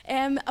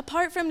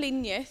Apart from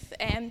leading youth,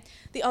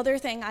 the other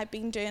thing I've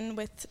been doing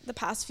with the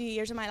past few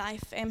years of my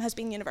life has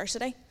been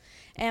university.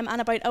 And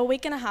about a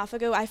week and a half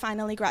ago, I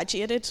finally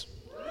graduated.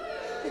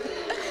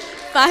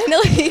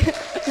 Finally.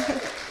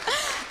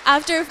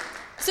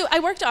 So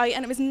I worked out,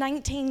 and it was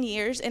 19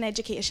 years in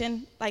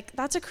education. Like,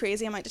 that's a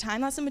crazy amount of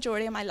time. That's the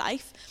majority of my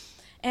life.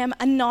 And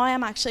now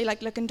I'm actually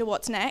looking to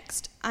what's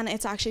next, and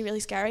it's actually really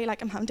scary.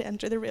 I'm having to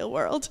enter the real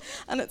world,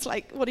 and it's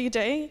what do you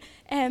do?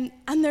 And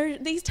there are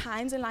these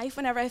times in life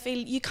whenever I feel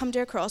you come to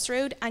a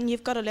crossroad, and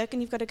you've got to look,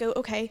 and you've got to go,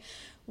 okay,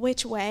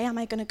 which way am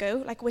I going to go?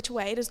 Which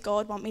way does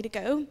God want me to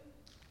go?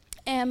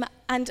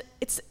 And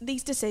it's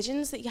these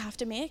decisions that you have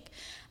to make.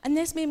 And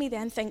this made me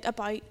then think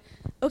about,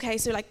 okay,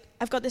 so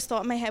I've got this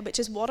thought in my head, which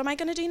is what am I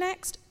going to do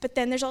next? But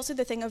then there's also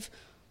the thing of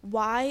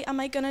why am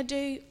I going to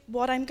do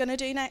what I'm going to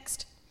do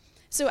next?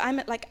 So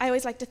I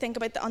always like to think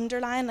about the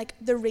underlying,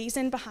 the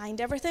reason behind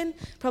everything.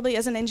 Probably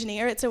as an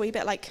engineer, it's a wee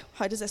bit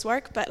how does this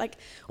work? But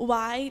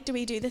why do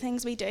we do the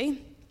things we do?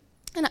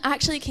 And it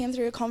actually came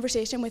through a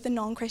conversation with a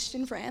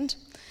non-Christian friend.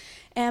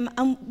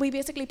 And we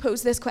basically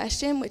posed this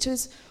question, which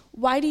was,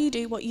 why do you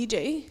do what you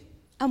do?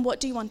 And what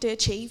do you want to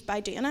achieve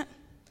by doing it?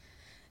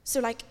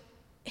 So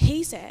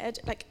he said,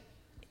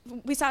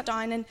 we sat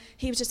down and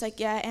he was just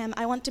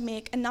I want to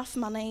make enough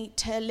money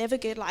to live a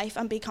good life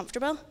and be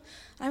comfortable. And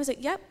I was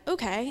yep,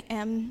 okay,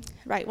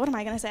 right, what am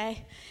I going to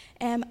say?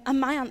 And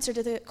my answer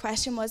to the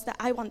question was that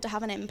I want to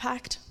have an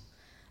impact.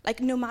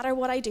 No matter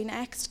what I do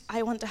next,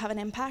 I want to have an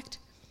impact.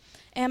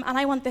 And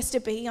I want this to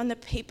be on the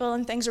people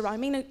and things around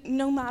me,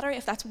 no matter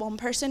if that's one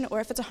person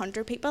or if it's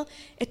 100 people,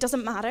 it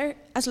doesn't matter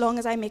as long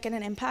as I'm making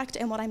an impact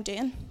in what I'm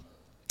doing.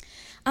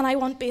 And I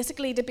want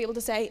basically to be able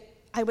to say,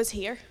 I was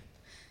here.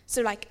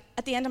 So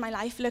at the end of my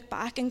life, look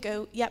back and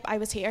go, yep, I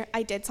was here,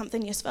 I did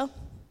something useful.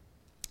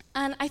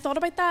 And I thought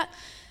about that,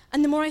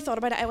 and the more I thought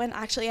about it, I went,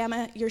 actually,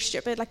 Emma, you're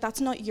stupid.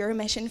 That's not your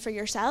mission for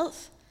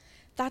yourself.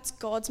 That's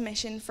God's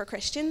mission for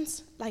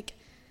Christians.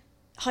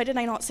 How did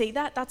I not see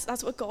that?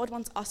 That's what God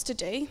wants us to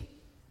do.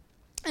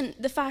 And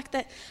the fact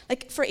that,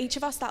 for each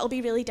of us, that'll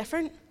be really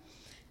different.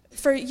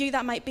 For you,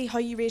 that might be how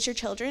you raise your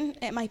children.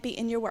 It might be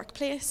in your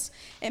workplace.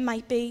 It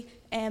might be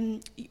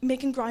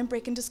making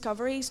groundbreaking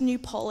discoveries, new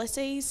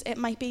policies. It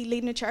might be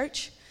leading a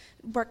church,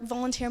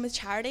 volunteering with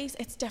charities.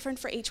 It's different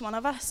for each one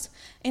of us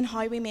in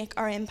how we make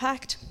our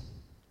impact.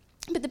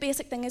 But the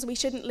basic thing is we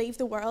shouldn't leave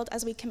the world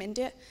as we come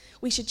into it.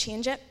 We should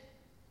change it.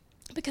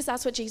 Because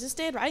that's what Jesus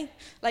did, right?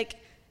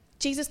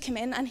 Jesus came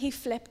in and he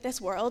flipped this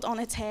world on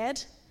its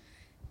head.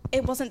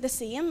 It wasn't the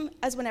same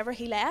as whenever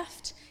he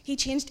left. He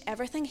changed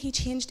everything. He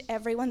changed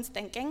everyone's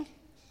thinking.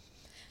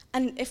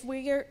 And if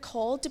we are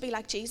called to be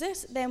like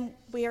Jesus, then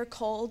we are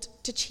called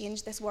to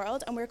change this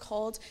world, and we're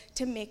called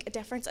to make a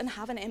difference and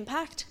have an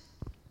impact.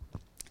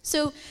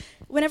 So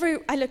whenever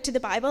I look to the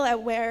Bible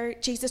where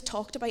Jesus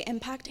talked about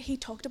impact, he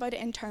talked about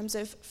it in terms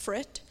of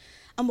fruit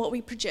and what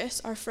we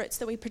produce, our fruits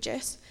that we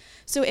produce.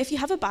 So if you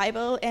have a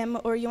Bible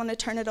or you want to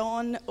turn it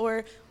on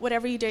or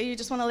whatever you do, you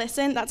just want to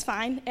listen, that's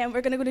fine.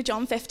 We're going to go to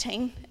John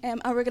 15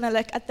 and we're going to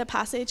look at the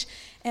passage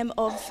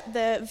of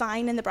the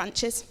vine and the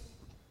branches.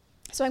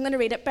 So I'm going to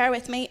read it. Bear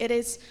with me. It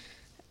is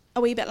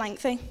a wee bit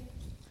lengthy.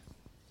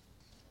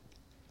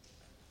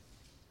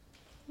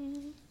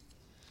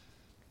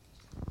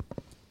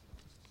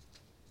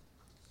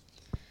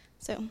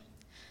 So,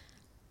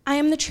 I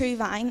am the true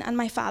vine, and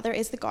my Father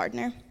is the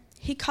gardener.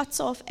 He cuts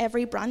off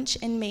every branch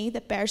in me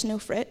that bears no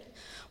fruit,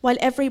 while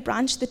every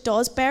branch that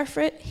does bear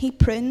fruit, he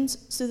prunes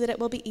so that it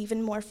will be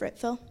even more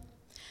fruitful.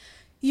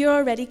 You are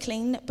already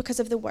clean because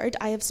of the word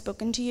I have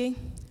spoken to you.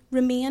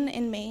 Remain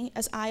in me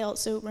as I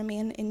also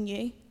remain in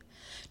you.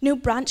 No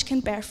branch can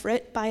bear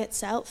fruit by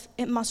itself.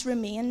 It must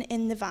remain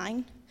in the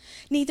vine.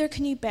 Neither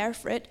can you bear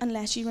fruit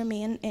unless you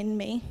remain in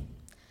me.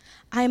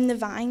 I am the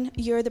vine,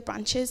 you are the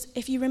branches.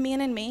 If you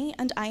remain in me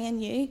and I in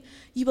you,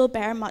 you will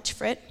bear much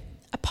fruit.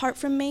 Apart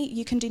from me,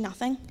 you can do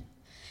nothing.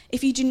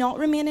 If you do not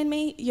remain in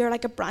me, you're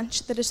like a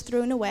branch that is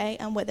thrown away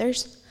and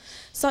withers.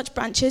 Such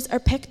branches are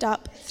picked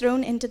up,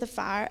 thrown into the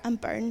fire, and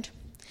burned.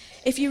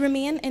 If you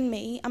remain in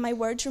me and my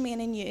words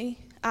remain in you,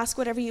 ask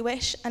whatever you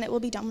wish, and it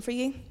will be done for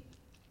you.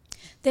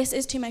 This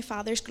is to my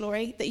Father's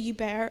glory, that you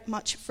bear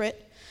much fruit,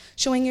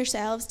 showing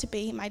yourselves to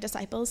be my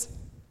disciples.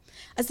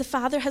 As the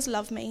Father has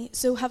loved me,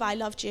 so have I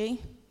loved you.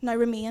 Now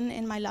remain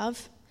in my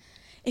love.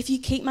 If you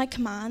keep my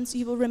commands,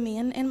 you will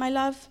remain in my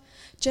love,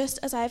 just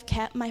as I have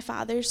kept my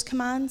Father's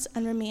commands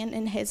and remain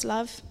in his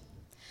love.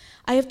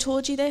 I have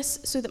told you this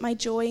so that my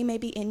joy may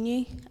be in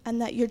you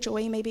and that your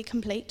joy may be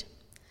complete.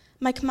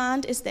 My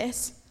command is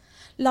this: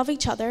 love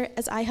each other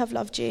as I have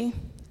loved you.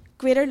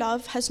 Greater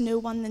love has no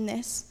one than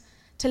this,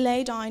 to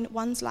lay down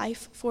one's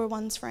life for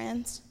one's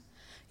friends.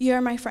 You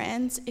are my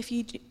friends if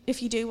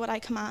you do what I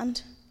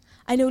command.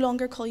 I no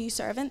longer call you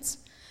servants,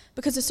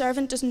 because a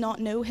servant does not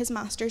know his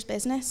master's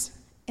business.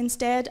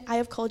 Instead, I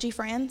have called you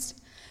friends,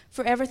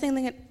 for everything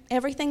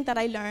that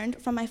I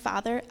learned from my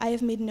Father I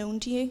have made known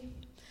to you.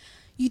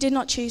 You did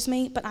not choose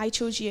me, but I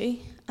chose you,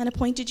 and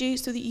appointed you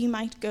so that you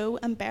might go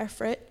and bear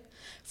fruit,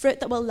 fruit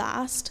that will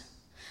last,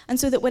 and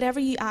so that whatever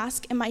you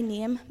ask in my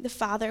name, the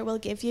Father will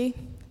give you.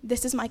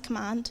 This is my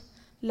command: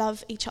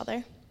 love each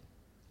other.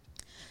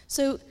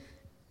 So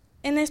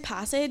in this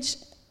passage,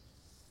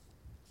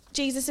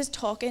 Jesus is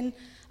talking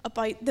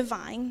about the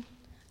vine,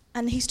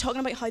 and he's talking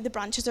about how the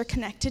branches are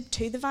connected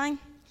to the vine.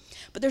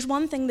 But there's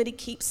one thing that he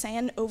keeps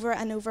saying over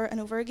and over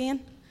and over again.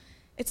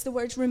 It's the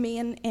words,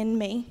 remain in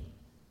me.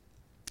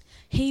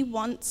 He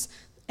wants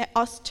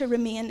us to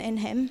remain in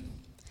him.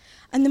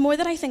 And the more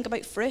that I think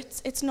about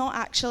fruits, it's not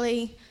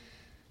actually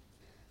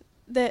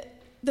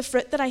the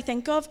fruit that I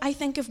think of. I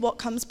think of what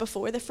comes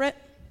before the fruit.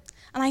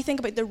 And I think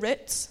about the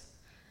roots.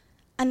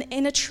 And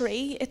in a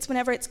tree, it's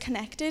whenever it's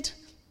connected.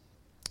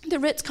 The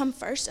roots come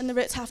first, and the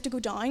roots have to go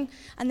down,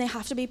 and they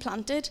have to be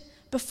planted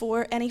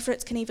before any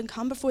fruits can even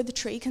come, before the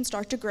tree can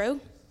start to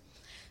grow.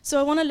 So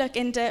I want to look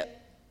into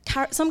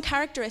some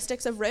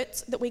characteristics of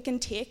roots that we can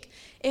take.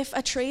 If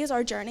a tree is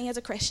our journey as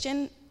a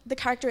Christian, the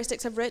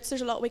characteristics of roots,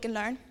 there's a lot we can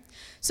learn.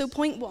 So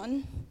point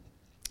one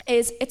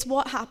is it's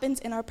what happens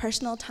in our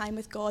personal time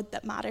with God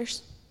that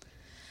matters.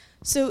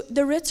 So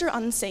the roots are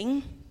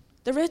unseen.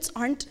 The roots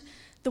aren't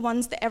the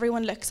ones that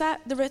everyone looks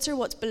at. The roots are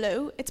what's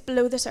below. It's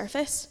below the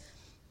surface.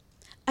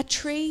 A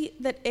tree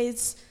that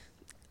is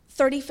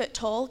 30 foot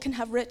tall can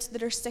have roots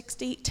that are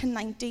 60 to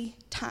 90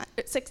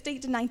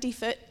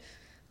 foot.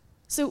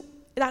 So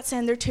that's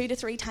saying they're 2 to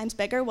 3 times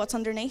bigger what's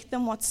underneath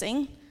than what's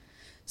seen.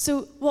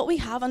 So what we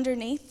have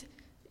underneath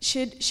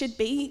should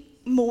be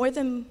more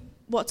than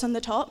what's on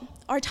the top.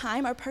 Our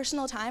time, our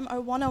personal time,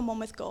 our one-on-one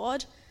with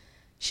God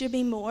should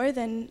be more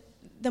than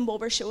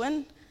what we're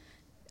showing,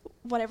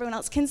 what everyone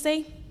else can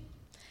see.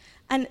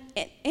 And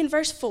in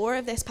verse 4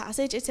 of this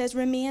passage, it says,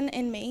 remain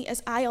in me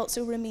as I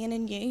also remain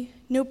in you.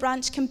 No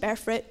branch can bear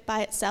fruit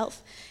by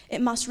itself. It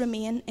must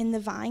remain in the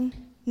vine.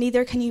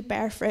 Neither can you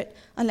bear fruit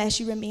unless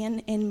you remain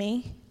in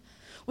me.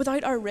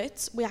 Without our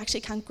roots, we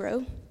actually can't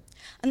grow.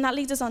 And that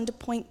leads us on to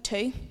point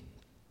 2.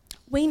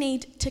 We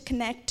need to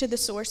connect to the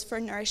source for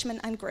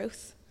nourishment and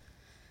growth.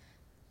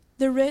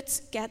 The roots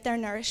get their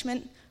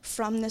nourishment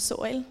from the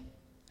soil.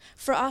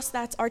 For us,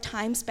 that's our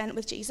time spent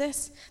with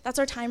Jesus. That's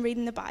our time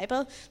reading the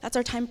Bible. That's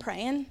our time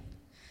praying.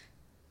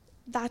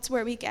 That's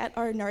where we get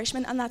our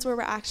nourishment, and that's where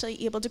we're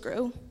actually able to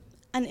grow.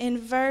 And in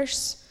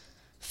verse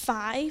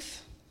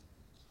 5,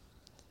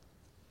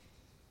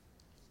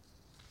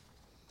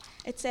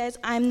 it says,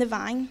 I'm the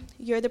vine,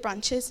 you're the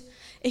branches.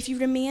 If you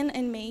remain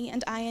in me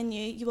and I in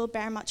you, you will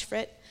bear much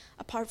fruit.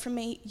 Apart from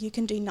me, you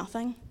can do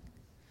nothing.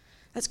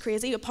 That's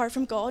crazy. Apart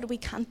from God, we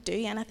can't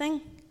do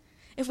anything.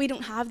 If we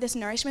don't have this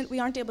nourishment, we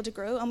aren't able to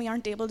grow and we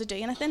aren't able to do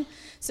anything.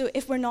 So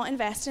if we're not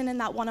investing in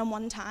that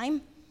one-on-one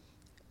time,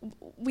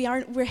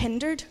 we're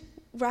hindered.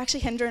 We're actually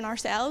hindering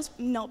ourselves,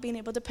 not being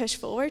able to push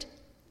forward.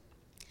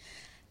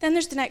 Then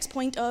there's the next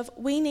point of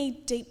we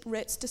need deep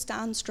roots to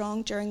stand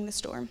strong during the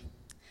storm.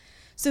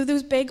 So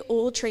those big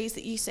old trees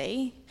that you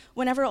see,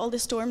 whenever all the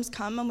storms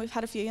come, and we've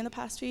had a few in the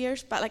past few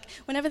years, but like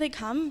whenever they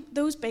come,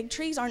 those big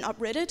trees aren't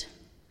uprooted.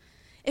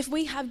 If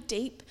we have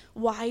deep,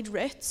 wide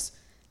roots,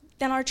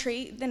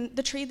 then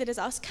the tree that is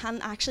us can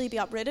actually be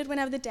uprooted.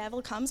 Whenever the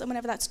devil comes and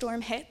whenever that storm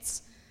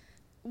hits,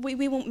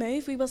 we won't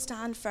move, we will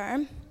stand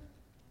firm.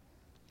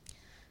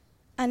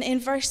 And in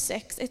verse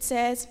 6, it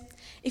says,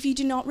 if you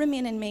do not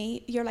remain in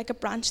me, you're like a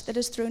branch that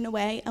is thrown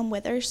away and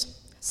withers.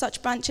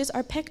 Such branches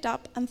are picked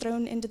up and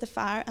thrown into the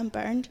fire and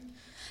burned.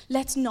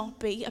 Let's not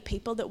be a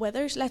people that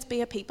withers. Let's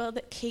be a people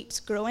that keeps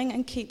growing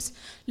and keeps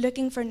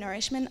looking for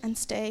nourishment and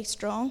stay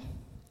strong.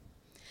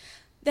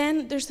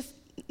 Then there's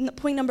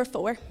point number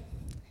 4.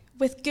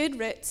 With good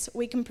roots,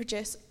 we can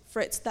produce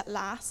fruits that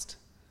last.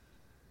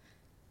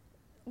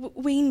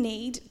 We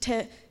need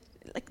to,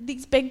 like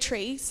these big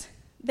trees,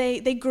 they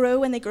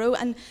grow and they grow,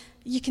 and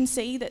you can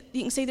see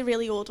the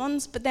really old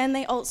ones, but then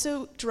they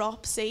also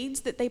drop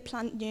seeds that they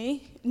plant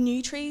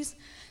new trees.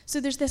 So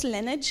there's this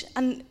lineage,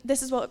 and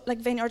this is what like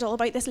Vineyard's all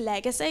about, this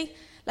legacy.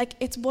 Like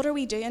it's what are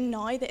we doing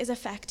now that is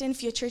affecting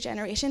future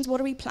generations?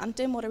 What are we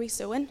planting? What are we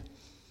sowing?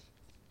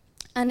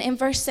 And in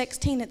verse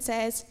 16 it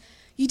says,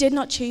 you did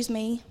not choose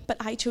me, but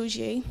I chose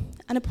you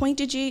and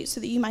appointed you so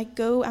that you might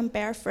go and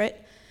bear fruit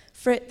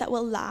that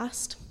will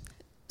last,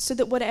 so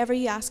that whatever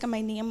you ask in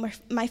my name,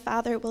 my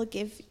Father will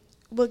give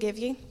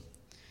you.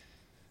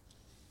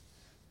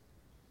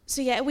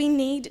 So yeah, we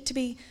need to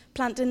be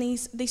planting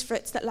these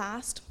fruits that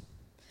last.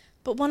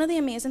 But one of the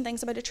amazing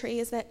things about a tree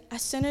is that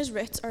as soon as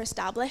roots are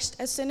established,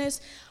 as soon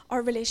as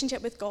our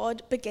relationship with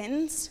God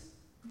begins,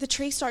 the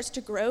tree starts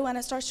to grow, and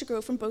it starts to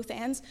grow from both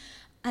ends,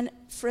 and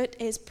fruit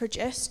is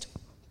produced.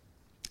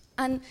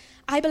 And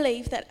I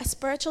believe that a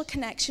spiritual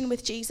connection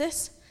with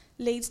Jesus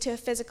leads to a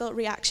physical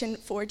reaction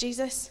for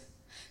Jesus.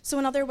 So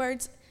in other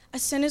words,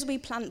 as soon as we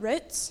plant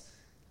roots,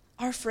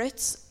 our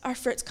fruits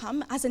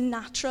come as a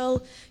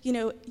natural, you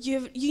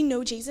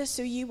know Jesus,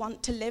 so you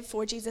want to live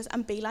for Jesus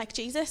and be like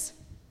Jesus.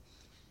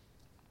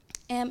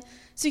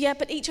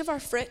 But each of our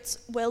fruits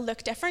will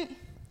look different.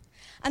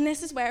 And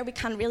this is where we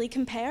can't really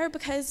compare,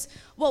 because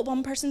what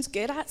one person's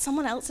good at,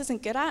 someone else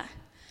isn't good at.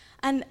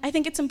 And I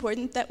think it's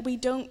important that we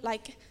don't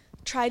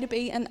try to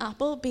be an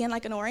apple being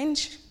like an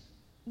orange.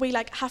 we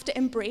like have to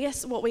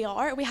embrace what we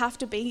are. We have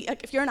to be,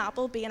 like, if you're an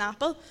apple, be an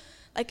apple.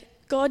 Like,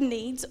 God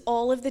needs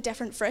all of the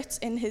different fruits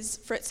in his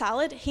fruit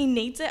salad. He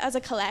needs it as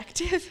a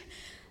collective.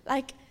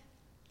 Like,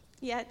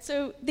 yeah,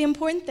 so the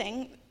important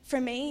thing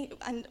for me,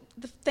 and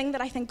the thing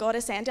that I think God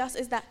is saying to us,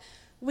 is that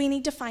we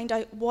need to find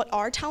out what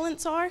our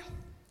talents are.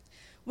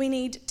 We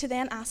need to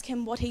then ask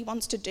him what he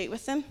wants to do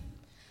with them.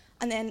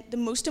 And then the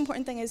most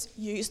important thing is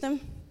use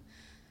them.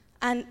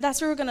 And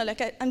that's what we're going to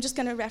look at. I'm just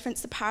going to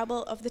reference the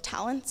parable of the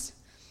talents,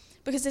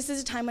 because this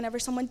is a time whenever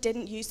someone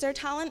didn't use their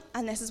talent,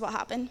 and this is what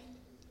happened.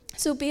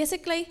 So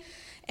basically,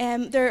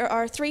 there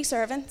are 3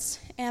 servants,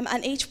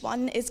 and each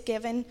one is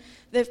given,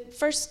 the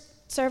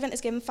first servant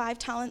is given 5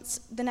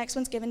 talents, the next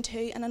one's given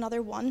 2, and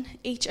another 1,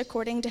 each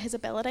according to his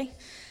ability.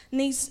 And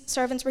these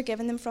servants were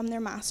given them from their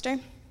master.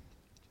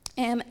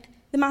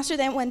 The master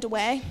then went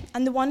away,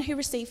 and the one who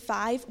received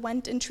 5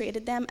 went and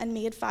traded them and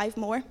made 5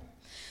 more.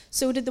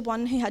 So did the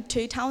one who had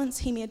 2 talents,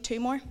 he made 2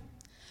 more.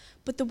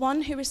 But the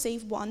one who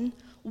received 1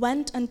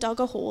 went and dug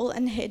a hole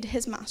and hid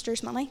his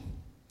master's money.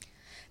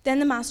 Then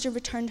the master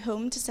returned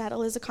home to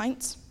settle his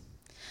accounts.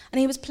 And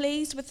he was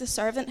pleased with the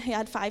servant who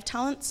had 5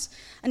 talents,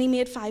 and he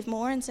made 5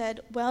 more and said,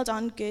 "Well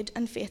done, good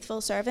and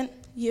faithful servant.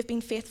 You have been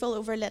faithful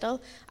over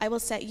little. I will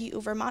set you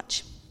over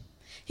much."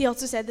 He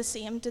also said the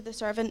same to the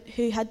servant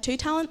who had 2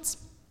 talents.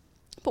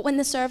 But when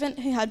the servant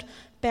who had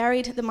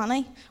buried the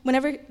money,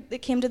 whenever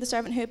it came to the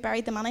servant who had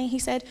buried the money, he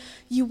said,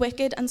 "You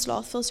wicked and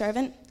slothful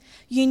servant,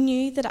 you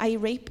knew that I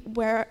reap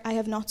where I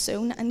have not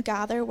sown and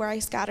gather where I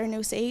scatter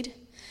no seed.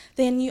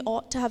 Then you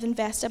ought to have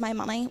invested my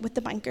money with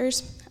the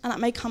bankers, and at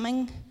my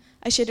coming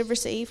I should have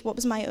received what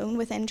was my own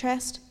with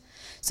interest."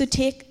 So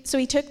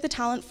he took the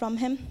talent from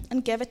him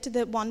and gave it to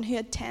the one who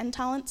had 10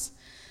 talents.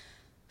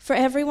 For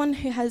everyone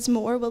who has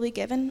more will be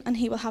given, and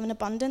he will have an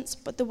abundance,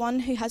 but the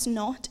one who has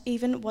not,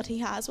 even what he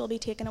has, will be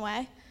taken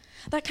away.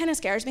 That kind of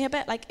scares me a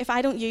bit. Like, if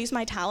I don't use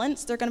my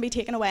talents, they're going to be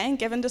taken away and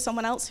given to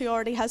someone else who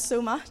already has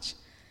so much.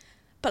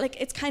 But like,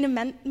 it's kind of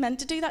meant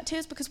to do that to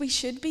us, because we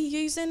should be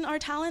using our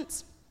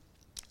talents.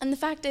 And the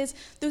fact is,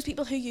 those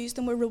people who used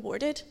them were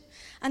rewarded.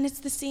 And it's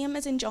the same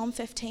as in John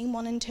 15,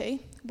 1 and 2,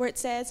 where it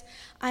says,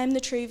 "I am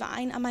the true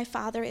vine, and my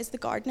Father is the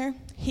gardener.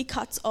 He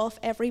cuts off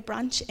every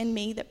branch in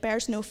me that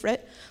bears no fruit,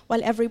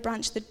 while every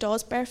branch that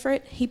does bear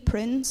fruit, he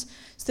prunes,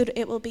 so that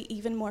it will be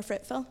even more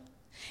fruitful."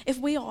 If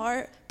we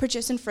are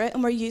producing fruit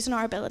and we're using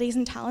our abilities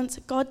and talents,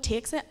 God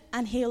takes it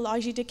and he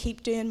allows you to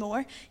keep doing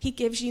more. He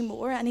gives you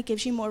more, and he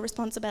gives you more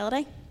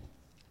responsibility.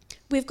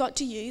 We've got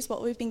to use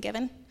what we've been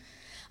given.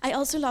 I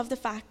also love the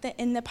fact that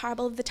in the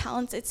parable of the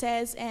talents, it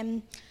says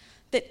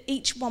that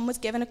each one was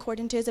given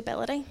according to his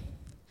ability.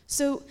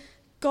 So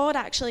God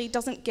actually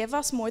doesn't give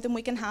us more than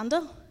we can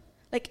handle.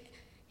 Like,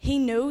 he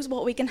knows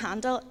what we can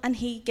handle, and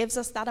he gives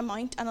us that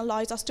amount and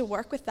allows us to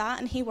work with that,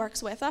 and he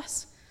works with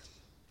us.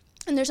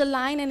 And there's a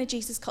line in a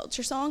Jesus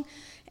Culture song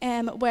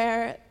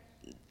where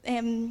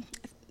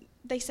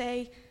they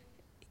say,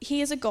 "He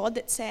is a God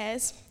that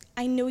says,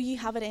 I know you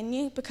have it in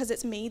you because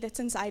it's me that's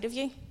inside of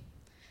you."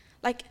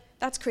 Like,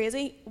 that's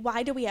crazy.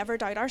 Why do we ever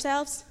doubt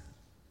ourselves?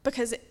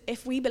 Because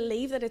if we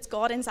believe that it's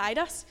God inside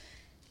us,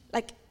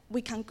 like,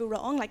 we can't go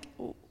wrong. Like,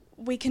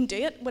 we can do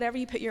it. Whatever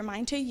you put your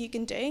mind to, you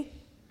can do.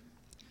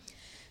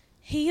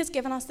 He has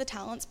given us the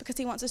talents because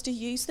he wants us to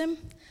use them,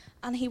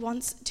 and he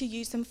wants to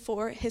use them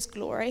for his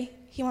glory.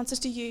 He wants us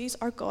to use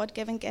our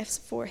God-given gifts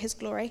for his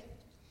glory.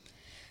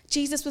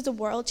 Jesus was a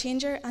world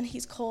changer, and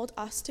he's called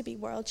us to be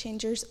world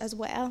changers as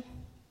well.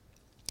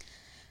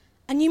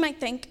 And you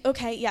might think,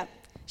 okay, yeah,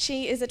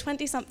 she is a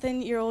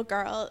 20-something-year-old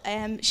girl.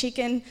 She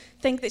can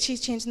think that she's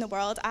changing the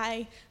world.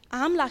 I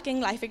am lacking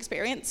life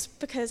experience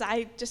because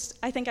I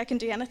think I can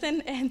do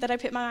anything that I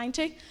put my mind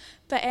to.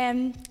 But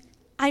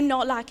I'm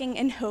not lacking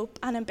in hope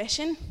and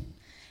ambition.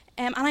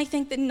 And I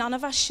think that none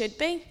of us should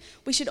be.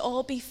 We should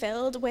all be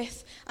filled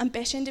with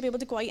ambition to be able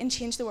to go out and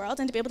change the world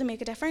and to be able to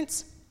make a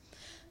difference.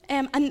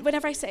 And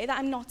whenever I say that,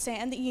 I'm not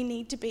saying that you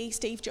need to be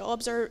Steve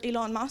Jobs or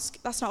Elon Musk.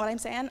 That's not what I'm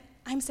saying.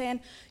 I'm saying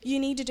you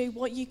need to do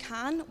what you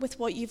can with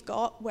what you've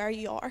got where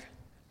you are.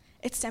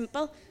 It's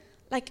simple.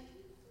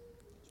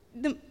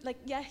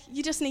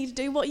 You just need to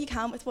do what you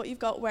can with what you've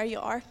got where you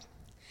are.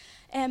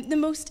 The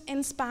most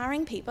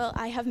inspiring people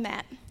I have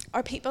met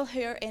are people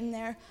who are in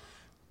their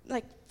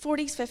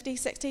 40s, 50s,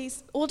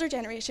 60s, older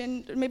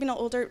generation, maybe not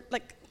older,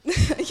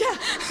 yeah,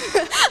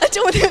 I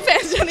don't want to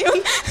offend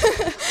anyone.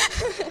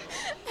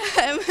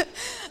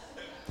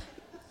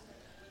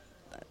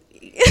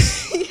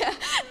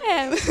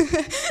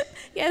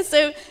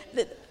 So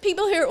the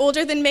people who are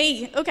older than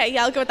me, okay,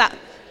 yeah, I'll go with that.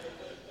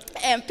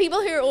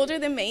 People who are older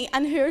than me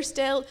and who are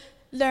still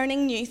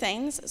learning new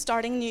things,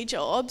 starting new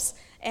jobs,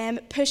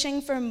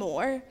 pushing for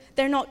more.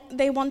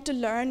 They want to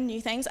learn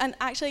new things. And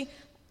actually,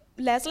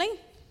 Leslie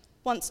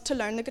wants to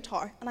learn the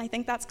guitar, and I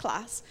think that's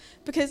class,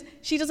 because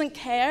she doesn't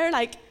care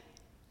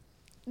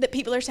that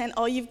people are saying,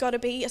 oh, you've got to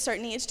be a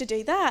certain age to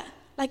do that.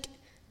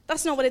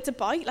 That's not what it's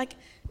about.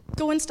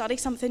 Go and study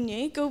something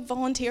new, go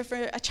volunteer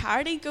for a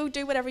charity, go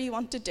do whatever you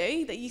want to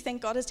do that you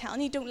think God is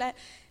telling you. Don't let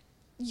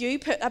you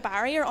put a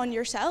barrier on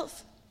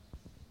yourself.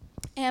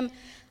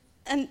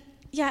 And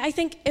yeah, I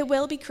think it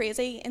will be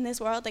crazy in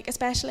this world, like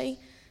especially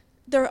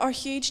there are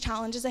huge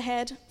challenges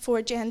ahead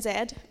for Gen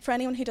Z. For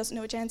anyone who doesn't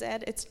know Gen Z,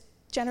 it's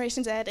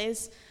Generation Z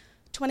is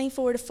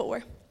 24 to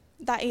 4,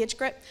 that age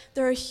group.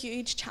 There are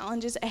huge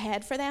challenges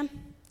ahead for them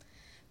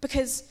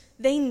because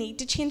they need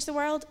to change the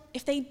world.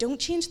 If they don't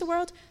change the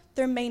world,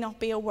 there may not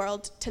be a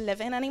world to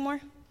live in anymore.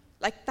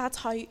 Like, that's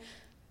how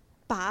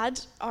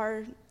bad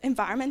our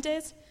environment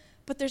is.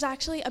 But there's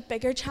actually a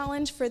bigger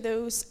challenge for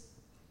those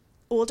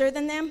older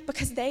than them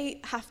because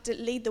they have to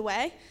lead the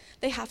way,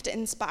 they have to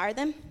inspire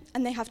them,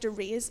 and they have to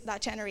raise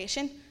that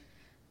generation.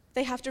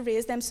 They have to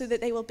raise them so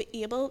that they will be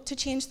able to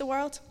change the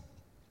world.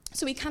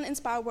 So we can't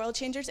inspire world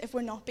changers if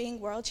we're not being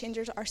world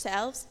changers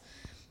ourselves.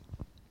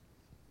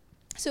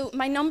 So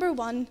my number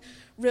one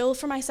rule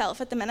for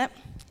myself at the minute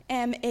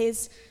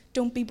is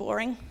don't be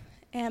boring.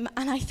 And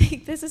I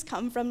think this has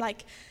come from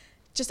like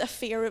just a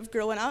fear of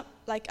growing up.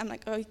 Like I'm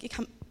like, oh,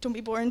 don't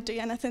be boring, do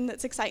anything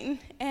that's exciting.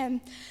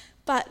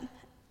 But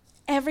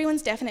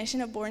everyone's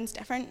definition of boring is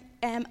different.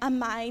 And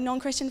my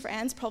non-Christian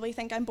friends probably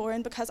think I'm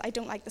boring because I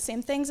don't like the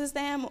same things as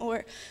them,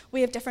 or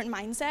we have different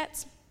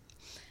mindsets.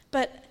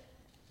 But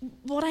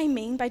what I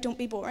mean by don't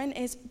be boring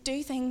is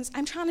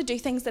I'm trying to do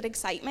things that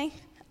excite me.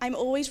 I'm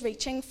always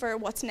reaching for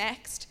what's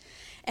next,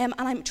 and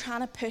I'm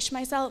trying to push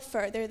myself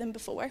further than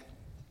before.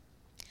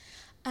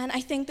 And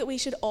I think that we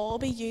should all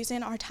be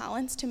using our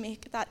talents to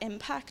make that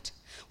impact.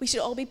 We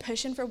should all be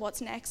pushing for what's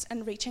next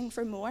and reaching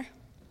for more.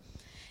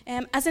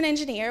 As an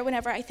engineer,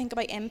 whenever I think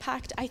about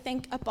impact, I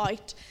think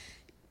about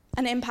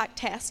an impact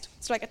test.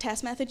 It's like a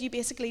test method. You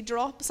basically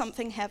drop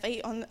something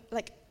heavy on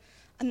like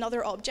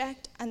another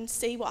object and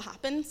see what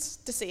happens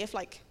to see if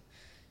like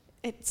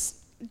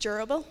it's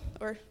durable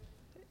or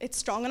it's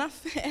strong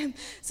enough.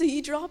 So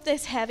you drop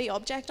this heavy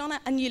object on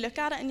it and you look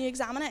at it and you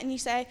examine it and you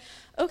say,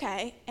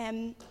 okay,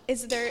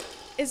 is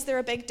there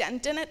a big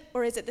dent in it,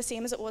 or is it the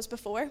same as it was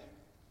before?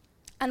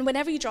 And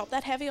whenever you drop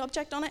that heavy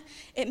object on it,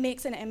 it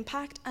makes an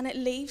impact and it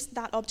leaves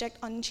that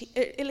object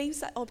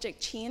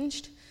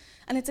changed,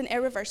 and it's an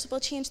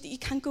irreversible change that you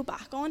can't go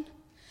back on.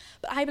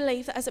 But I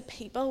believe that as a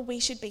people, we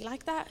should be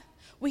like that.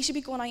 We should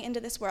be going out into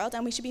this world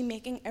and we should be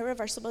making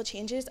irreversible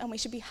changes, and we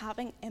should be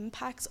having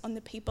impacts on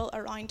the people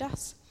around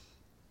us.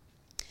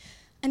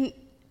 And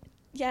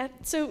yeah,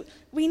 so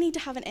we need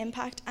to have an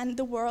impact, and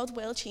the world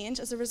will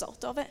change as a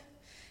result of it.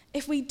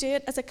 If we do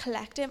it as a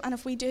collective, and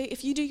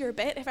if you do your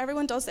bit, if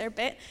everyone does their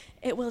bit,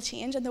 it will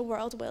change and the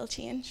world will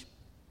change.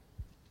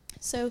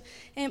 So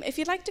if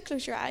you'd like to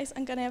close your eyes,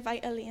 I'm going to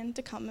invite Elaine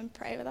to come and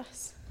pray with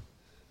us.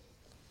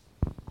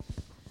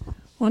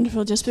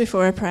 Wonderful. Just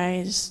before I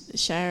pray, just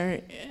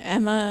share,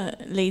 Emma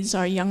leads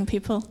our young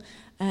people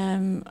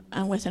and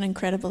with an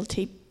incredible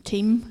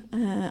team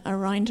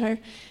around her.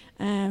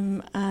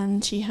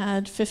 And she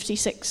had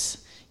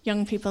 56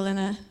 young people in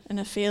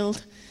a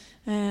field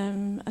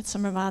at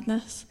Summer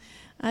Madness.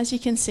 As you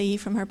can see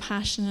from her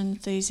passion and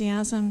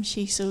enthusiasm,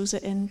 she sows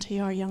it into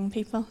our young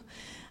people.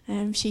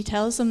 She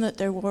tells them that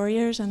they're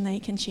warriors and they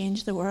can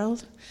change the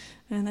world.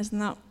 And isn't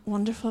that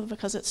wonderful?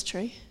 Because it's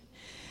true.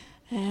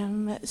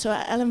 So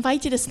I'll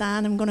invite you to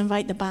stand. I'm going to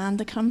invite the band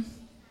to come.